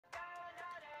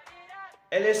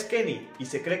Él es Kenny y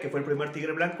se cree que fue el primer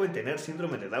tigre blanco en tener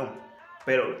síndrome de Down.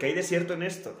 Pero, ¿qué hay de cierto en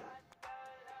esto?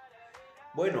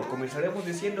 Bueno, comenzaremos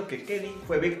diciendo que Kenny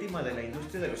fue víctima de la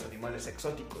industria de los animales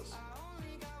exóticos,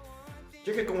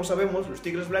 ya que como sabemos los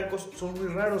tigres blancos son muy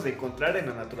raros de encontrar en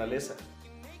la naturaleza.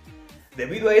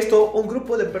 Debido a esto, un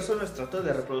grupo de personas trató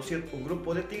de reproducir un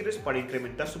grupo de tigres para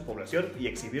incrementar su población y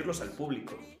exhibirlos al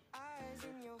público.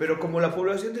 Pero como la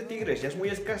población de tigres ya es muy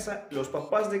escasa, los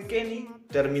papás de Kenny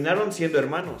terminaron siendo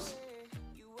hermanos.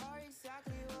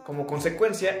 Como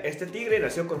consecuencia, este tigre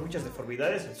nació con muchas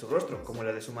deformidades en su rostro, como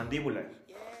la de su mandíbula,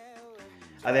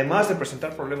 además de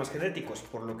presentar problemas genéticos,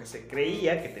 por lo que se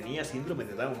creía que tenía síndrome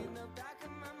de Down.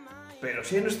 Pero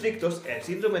siendo estrictos, el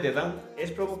síndrome de Down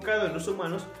es provocado en los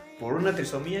humanos por una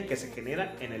trisomía que se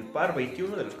genera en el par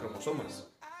 21 de los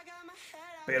cromosomas.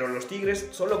 Pero los tigres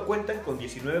solo cuentan con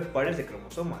 19 pares de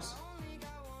cromosomas.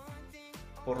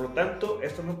 Por lo tanto,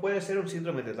 esto no puede ser un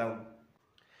síndrome de Down.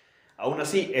 Aún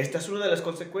así, esta es una de las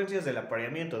consecuencias del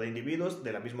apareamiento de individuos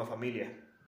de la misma familia.